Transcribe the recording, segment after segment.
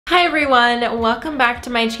Hi everyone, welcome back to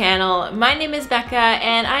my channel. My name is Becca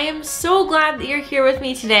and I am so glad that you're here with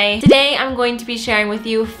me today. Today I'm going to be sharing with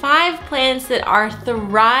you 5 plants that are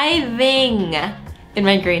thriving in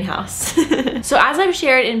my greenhouse. So as I've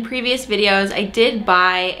shared in previous videos, I did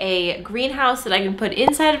buy a greenhouse that I can put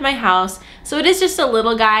inside of my house. So it is just a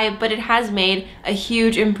little guy, but it has made a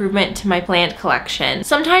huge improvement to my plant collection.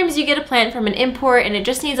 Sometimes you get a plant from an import and it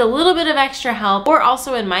just needs a little bit of extra help, or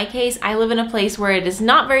also in my case, I live in a place where it is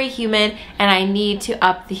not very humid and I need to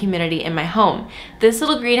up the humidity in my home. This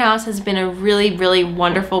little greenhouse has been a really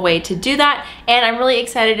wonderful way to do that, and I'm really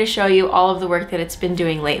excited to show you all of the work that it's been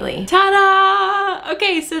doing lately. Ta-da!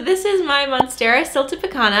 Okay, so this is my Monstera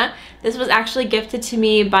siltepecana. This was actually gifted to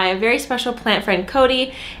me by a very special plant friend,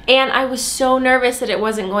 Cody, and I was so nervous that it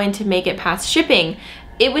wasn't going to make it past shipping.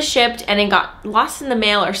 It was shipped and it got lost in the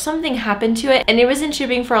mail or something happened to it, and it was in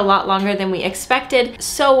shipping for a lot longer than we expected.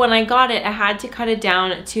 So when I got it, I had to cut it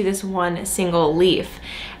down to this one single leaf.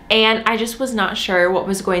 And I just was not sure what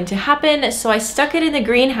was going to happen, so I stuck it in the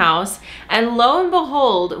greenhouse, and lo and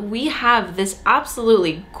behold, we have this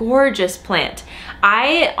absolutely gorgeous plant.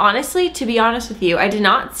 I honestly, to be honest with you, I did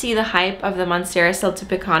not see the hype of the Monstera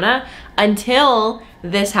siltepecana until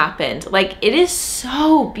this happened. Like, it is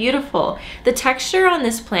so beautiful. The texture on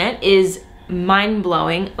this plant is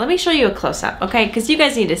mind-blowing. Let me show you a close-up, okay? Because you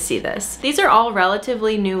guys need to see this. These are all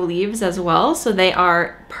relatively new leaves as well, so they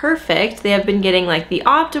are perfect. They have been getting like the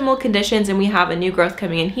optimal conditions, and we have a new growth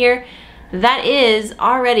coming in here that is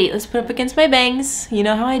already, let's put up against my bangs, you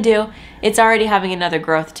know how I do, it's already having another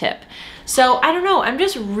growth tip. So I don't know, I'm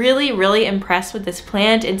just really impressed with this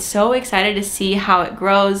plant and so excited to see how it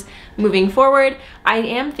grows moving forward. I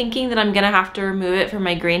am thinking that I'm gonna have to remove it from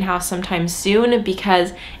my greenhouse sometime soon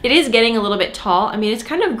because it is getting a little bit tall. I mean, it's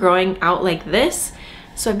kind of growing out like this.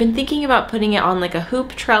 So I've been thinking about putting it on like a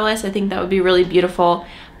hoop trellis. I think that would be really beautiful.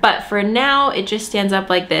 But for now, it just stands up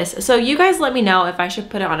like this. So you guys let me know if I should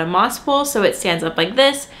put it on a moss pole so it stands up like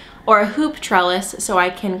this, or a hoop trellis so I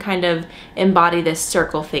can kind of embody this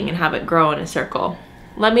circle thing and have it grow in a circle.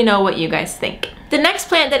 Let me know what you guys think. The next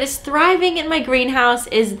plant that is thriving in my greenhouse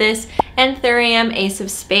is this Anthurium Ace of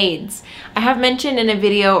Spades. I have mentioned in a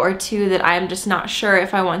video or two that I'm just not sure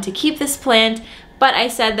if I want to keep this plant, but I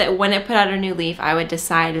said that when it put out a new leaf, I would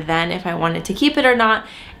decide then if I wanted to keep it or not.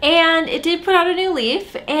 And it did put out a new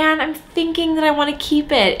leaf, and I'm thinking that I want to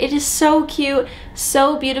keep it. It is so cute,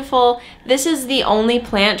 so beautiful. This is the only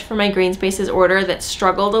plant for my Green Spaces order that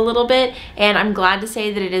struggled a little bit, and I'm glad to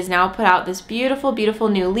say that it has now put out this beautiful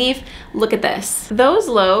new leaf. Look at this. Those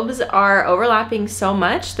lobes are overlapping so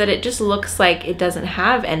much that it just looks like it doesn't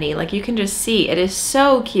have any. Like, you can just see, it is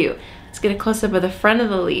so cute. Let's get a close-up of the front of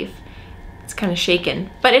the leaf. It's kind of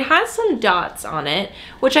shaken, but it has some dots on it,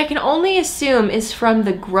 which I can only assume is from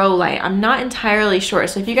the grow light. I'm not entirely sure.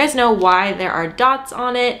 So if you guys know why there are dots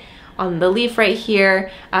on it, on the leaf right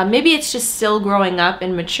here, maybe it's just still growing up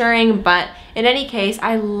and maturing, but in any case,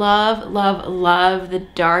 I love the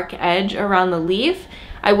dark edge around the leaf.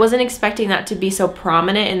 I wasn't expecting that to be so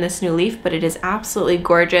prominent in this new leaf, but it is absolutely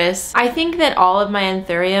gorgeous. I think that all of my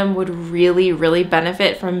Anthurium would really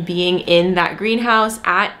benefit from being in that greenhouse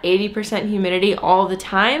at 80% humidity all the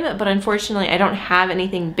time, but unfortunately I don't have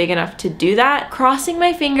anything big enough to do that. Crossing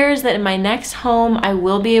my fingers that in my next home I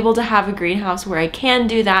will be able to have a greenhouse where I can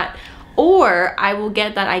do that, or I will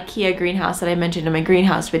get that IKEA greenhouse that I mentioned in my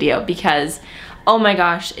greenhouse video, because oh my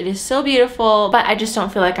gosh, it is so beautiful, but I just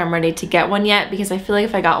don't feel like I'm ready to get one yet, because I feel like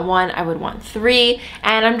if I got one, I would want 3,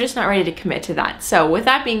 and I'm just not ready to commit to that. So with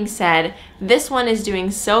that being said, this one is doing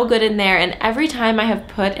so good in there, and every time I have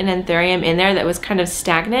put an Anthurium in there that was kind of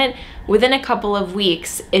stagnant, within a couple of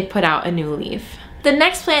weeks, it put out a new leaf. The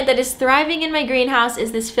next plant that is thriving in my greenhouse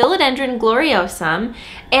is this Philodendron gloriosum,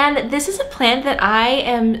 and this is a plant that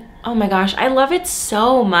oh my gosh, I love it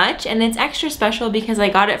so much, and it's extra special because I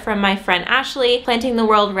got it from my friend Ashley, Planting the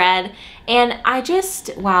World Red, and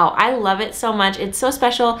wow, I love it so much. It's so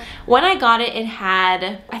special. When I got it,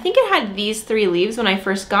 I think it had these 3 leaves when I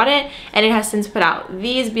first got it, and it has since put out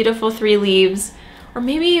these beautiful 3 leaves, or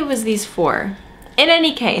maybe it was these 4. In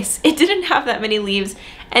any case, it didn't have that many leaves,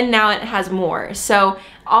 and now it has more. So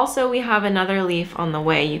also we have another leaf on the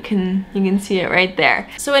way. You can see it right there.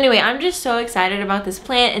 So anyway, I'm just so excited about this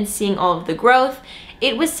plant and seeing all of the growth.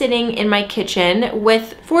 It was sitting in my kitchen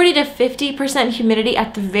with 40 to 50% humidity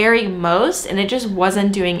at the very most, and it just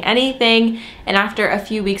wasn't doing anything. And after a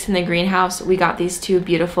few weeks in the greenhouse, we got these 2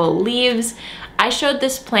 beautiful leaves. I showed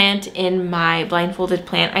this plant in my blindfolded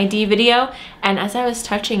plant ID video, and as I was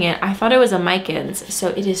touching it, I thought it was a Micans. So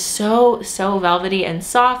it is so velvety and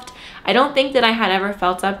soft. I don't think that I had ever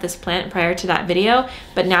felt up this plant prior to that video,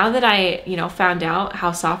 but now that I, you know, found out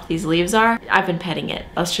how soft these leaves are, I've been petting it.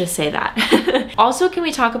 Let's just say that. Also, can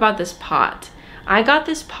we talk about this pot? I got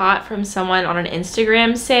this pot from someone on an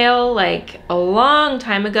Instagram sale like a long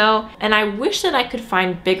time ago, and I wish that I could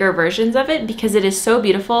find bigger versions of it because it is so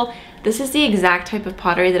beautiful. This is the exact type of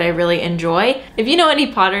pottery that I really enjoy. If you know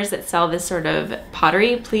any potters that sell this sort of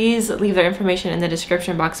pottery, please leave their information in the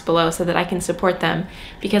description box below so that I can support them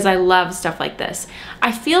because I love stuff like this.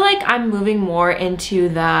 I feel like I'm moving more into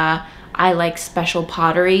the I like special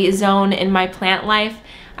pottery zone in my plant life.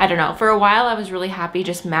 I don't know, for a while I was really happy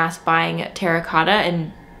just mass buying terracotta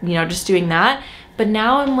and, you know, just doing that. But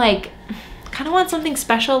now I'm like, kind of want something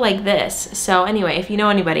special like this. So anyway, if you know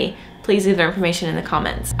anybody, please leave their information in the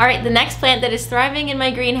comments. All right, the next plant that is thriving in my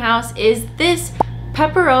greenhouse is this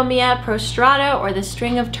Peperomia prostrata, or the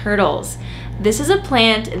string of turtles. This is a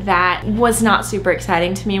plant that was not super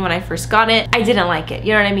exciting to me when I first got it. I didn't like it,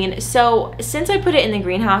 you know what I mean? So since I put it in the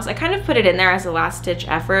greenhouse, I kind of put it in there as a last ditch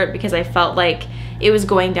effort because I felt like it was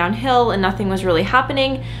going downhill and nothing was really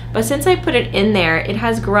happening. But since I put it in there, it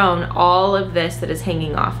has grown all of this that is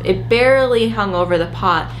hanging off. It barely hung over the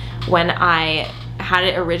pot when I had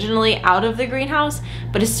it originally out of the greenhouse,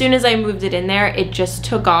 but as soon as I moved it in there, it just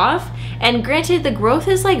took off. And granted, the growth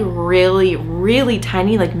is like really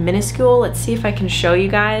tiny, like minuscule. Let's see if I can show you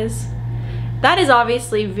guys. That is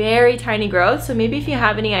obviously very tiny growth, so maybe if you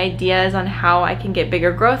have any ideas on how I can get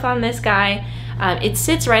bigger growth on this guy. It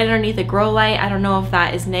sits right underneath a grow light. I don't know if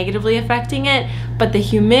that is negatively affecting it, but the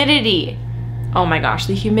humidity, oh my gosh,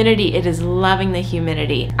 the humidity, it is loving the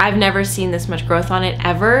humidity. I've never seen this much growth on it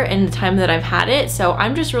ever in the time that I've had it, so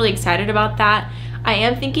I'm just really excited about that. I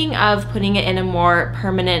am thinking of putting it in a more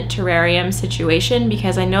permanent terrarium situation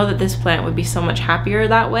because I know that this plant would be so much happier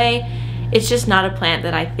that way. It's just not a plant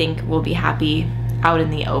that I think will be happy out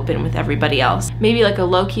in the open with everybody else. Maybe like a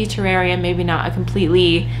low-key terrarium, maybe not a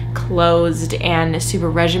completely closed and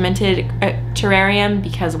super regimented terrarium,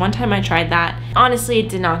 because one time I tried that. Honestly, it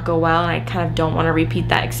did not go well and I kind of don't want to repeat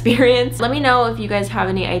that experience. Let me know if you guys have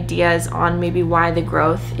any ideas on maybe why the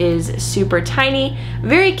growth is super tiny.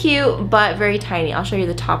 Very cute, but very tiny. I'll show you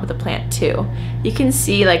the top of the plant too. You can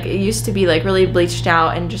see like it used to be like really bleached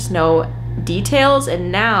out and just no details,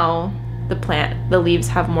 and now the leaves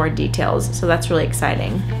have more details, so that's really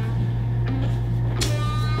exciting.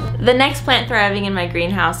 The next plant thriving in my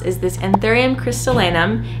greenhouse is this Anthurium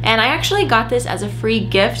crystallinum, and I actually got this as a free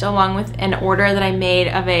gift along with an order that I made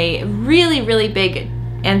of a really big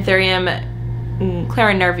Anthurium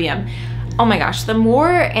clarinervium. Oh my gosh, the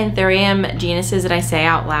more Anthurium genuses that I say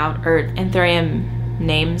out loud, or Anthurium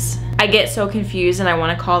names, I get so confused and I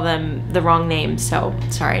want to call them the wrong name, so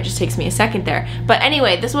sorry, it just takes me a second there. But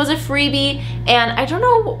anyway, this was a freebie and I don't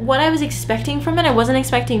know what I was expecting from it. I wasn't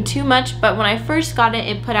expecting too much, but when I first got it,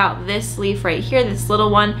 it put out this leaf right here, this little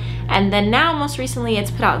one, and then now most recently it's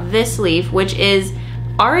put out this leaf, which is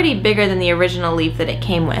already bigger than the original leaf that it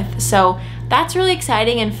came with. So that's really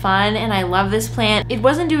exciting and fun, and I love this plant. It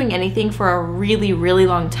wasn't doing anything for a really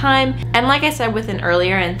long time, and like I said with an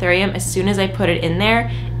earlier Anthurium, as soon as I put it in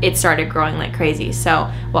there, it started growing like crazy.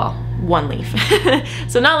 So, well, one leaf.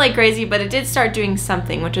 So not like crazy, but it did start doing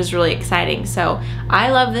something, which is really exciting. So I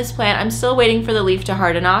love this plant. I'm still waiting for the leaf to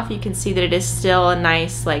harden off. You can see that it is still a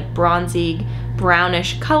nice like bronzy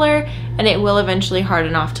brownish color, and it will eventually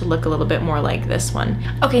harden off to look a little bit more like this one.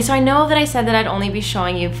 Okay, so I know that I said that I'd only be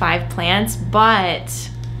showing you 5 plants, but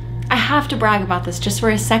I have to brag about this just for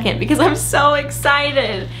a second because I'm so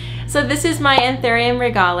excited. So this is my Anthurium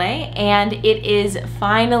regale, and it is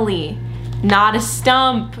finally not a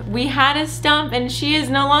stump. We had a stump and she is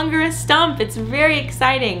no longer a stump. It's very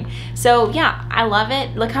exciting. So yeah, I love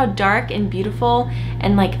it. Look how dark and beautiful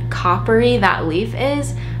and like coppery that leaf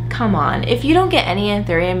is. Come on, if you don't get any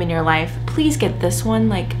Anthurium in your life, please get this one.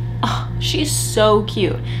 Like, oh, she's so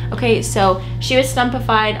cute. Okay, so she was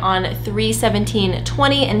stumpified on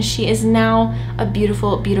 3/17/20 and she is now a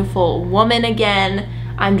beautiful woman again.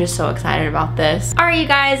 I'm just so excited about this. All right, you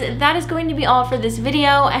guys, that is going to be all for this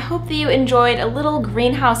video. I hope that you enjoyed a little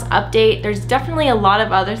greenhouse update. There's definitely a lot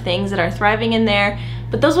of other things that are thriving in there,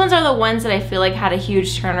 but those ones are the ones that I feel like had a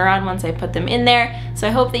huge turnaround once I put them in there. So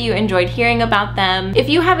I hope that you enjoyed hearing about them. If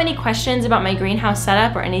you have any questions about my greenhouse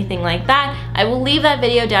setup or anything like that, I will leave that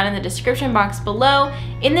video down in the description box below.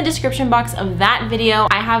 In the description box of that video,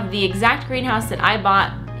 I have the exact greenhouse that I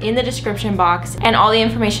bought in the description box, and all the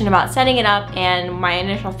information about setting it up and my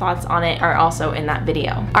initial thoughts on it are also in that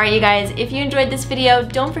video. All right, you guys, if you enjoyed this video,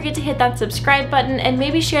 don't forget to hit that subscribe button and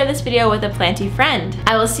maybe share this video with a planty friend.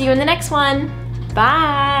 I will see you in the next one.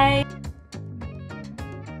 Bye.